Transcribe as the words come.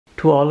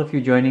To all of you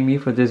joining me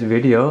for this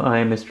video, I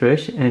am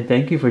Trish and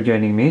thank you for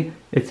joining me.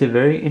 It's a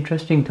very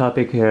interesting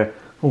topic here.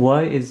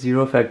 Why is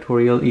 0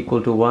 factorial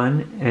equal to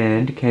 1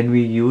 and can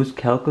we use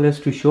calculus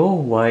to show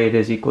why it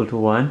is equal to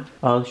 1?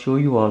 I'll show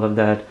you all of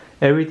that.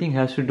 Everything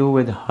has to do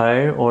with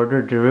higher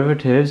order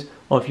derivatives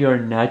of your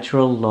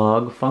natural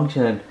log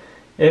function.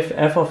 If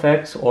f of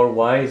x or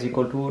y is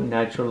equal to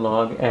natural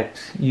log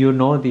x, you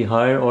know the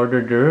higher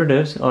order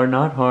derivatives are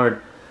not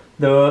hard.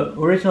 The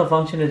original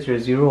function is your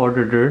 0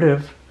 order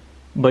derivative,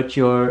 but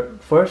your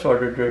first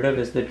order derivative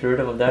is the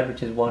derivative of that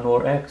which is 1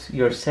 over x.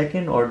 Your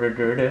second order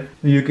derivative,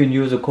 you can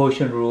use a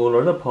quotient rule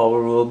or the power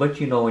rule,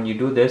 but you know when you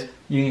do this,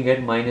 you can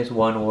get minus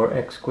 1 over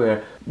x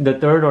squared. The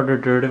third order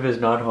derivative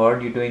is not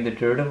hard. You're doing the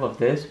derivative of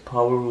this,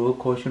 power rule,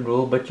 quotient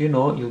rule, but you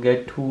know you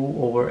get 2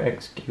 over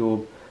x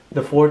cubed.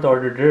 The fourth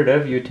order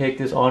derivative, you take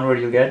this onward,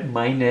 you get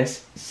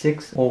minus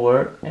 6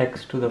 over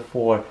x to the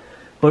 4.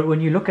 But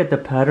when you look at the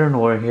pattern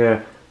over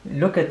here,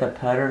 look at the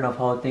pattern of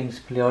how things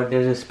play out.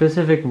 There's a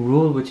specific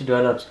rule which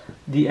develops.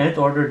 The nth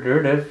order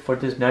derivative for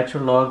this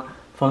natural log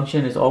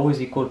function is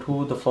always equal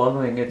to the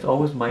following. It's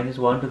always minus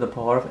 1 to the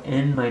power of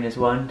n minus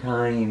 1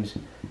 times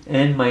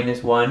n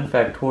minus 1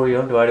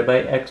 factorial divided by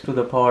x to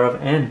the power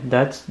of n.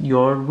 That's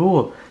your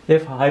rule.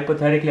 If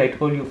hypothetically I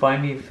told you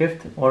find the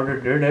fifth order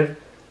derivative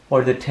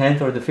or the 10th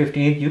or the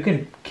 15th, you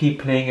can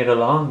keep playing it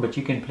along, but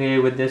you can play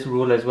with this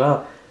rule as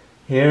well.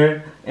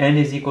 Here n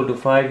is equal to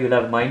 5, you'll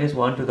have minus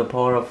 1 to the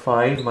power of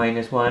 5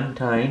 minus 1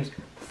 times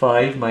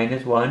 5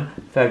 minus 1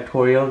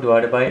 factorial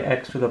divided by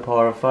x to the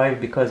power of 5,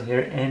 because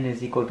here n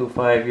is equal to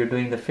 5. You're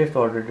doing the fifth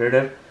order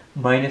derivative.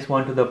 Minus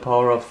 1 to the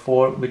power of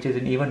 4, which is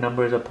an even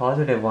number, is a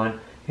positive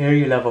one. Here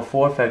you'll have a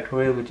 4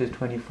 factorial, which is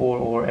 24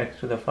 over x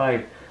to the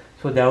 5.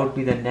 So that would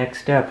be the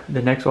next step,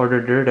 the next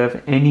order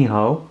derivative.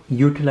 Anyhow,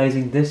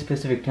 utilizing this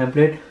specific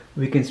template,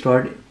 we can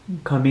start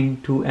coming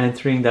to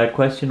answering that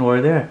question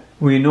over there.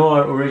 We know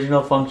our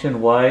original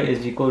function y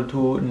is equal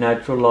to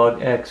natural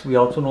log x. We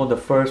also know the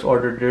first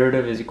order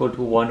derivative is equal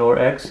to 1 over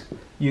x.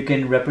 You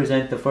can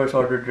represent the first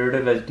order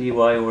derivative as dy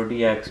over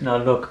dx. Now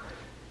look,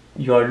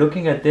 you are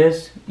looking at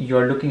this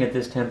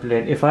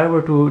template. If I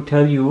were to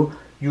tell you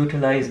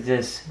utilize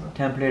this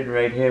template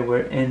right here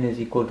where n is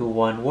equal to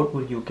 1, what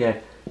would you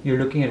get? You're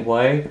looking at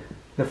y,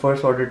 the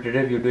first order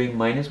derivative, you're doing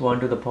minus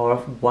 1 to the power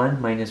of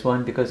 1 minus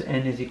 1, because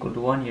n is equal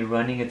to 1. You're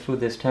running it through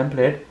this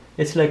template.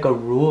 It's like a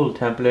rule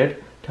template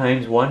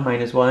times 1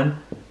 minus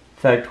 1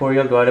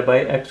 factorial divided by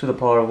x to the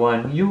power of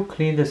 1. You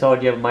clean this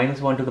out, you have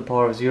minus 1 to the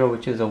power of 0,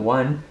 which is a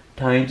 1,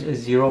 times a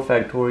 0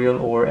 factorial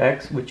over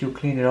x, which you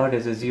clean it out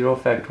as a 0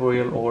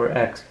 factorial over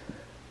x.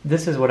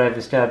 This is what I've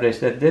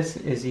established, that this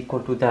is equal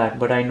to that,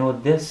 but I know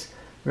this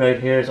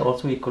right here is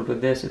also equal to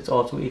this, it's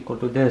also equal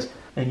to this,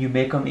 and you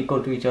make them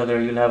equal to each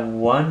other. You'll have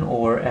 1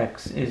 over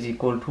x is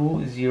equal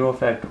to 0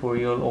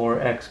 factorial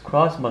over x.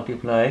 Cross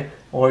multiply,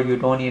 or you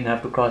don't even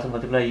have to cross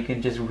multiply, you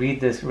can just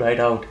read this right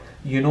out.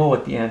 You know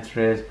what the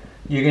answer is.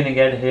 You're going to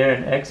get here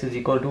an x is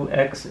equal to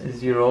x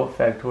 0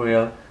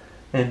 factorial,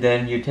 and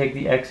then you take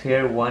the x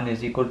here, 1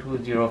 is equal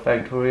to 0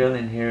 factorial,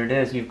 and here it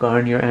is. You've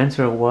gotten your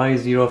answer. Why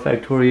is 0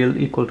 factorial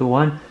equal to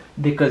 1?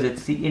 Because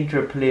it's the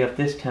interplay of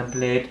this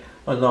template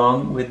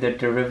along with the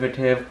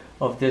derivative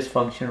of this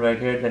function right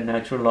here, the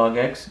natural log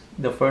x,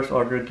 the first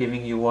order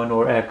giving you 1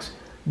 over x.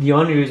 The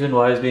only reason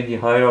why it's doing the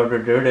higher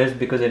order derivative is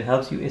because it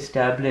helps you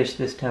establish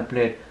this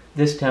template.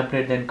 This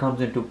template then comes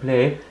into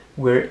play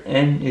where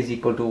n is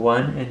equal to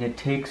 1, and it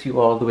takes you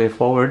all the way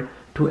forward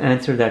to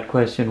answer that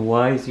question,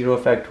 why 0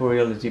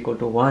 factorial is equal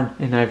to 1,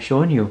 and I've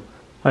shown you.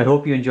 I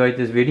hope you enjoyed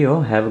this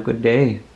video. Have a good day.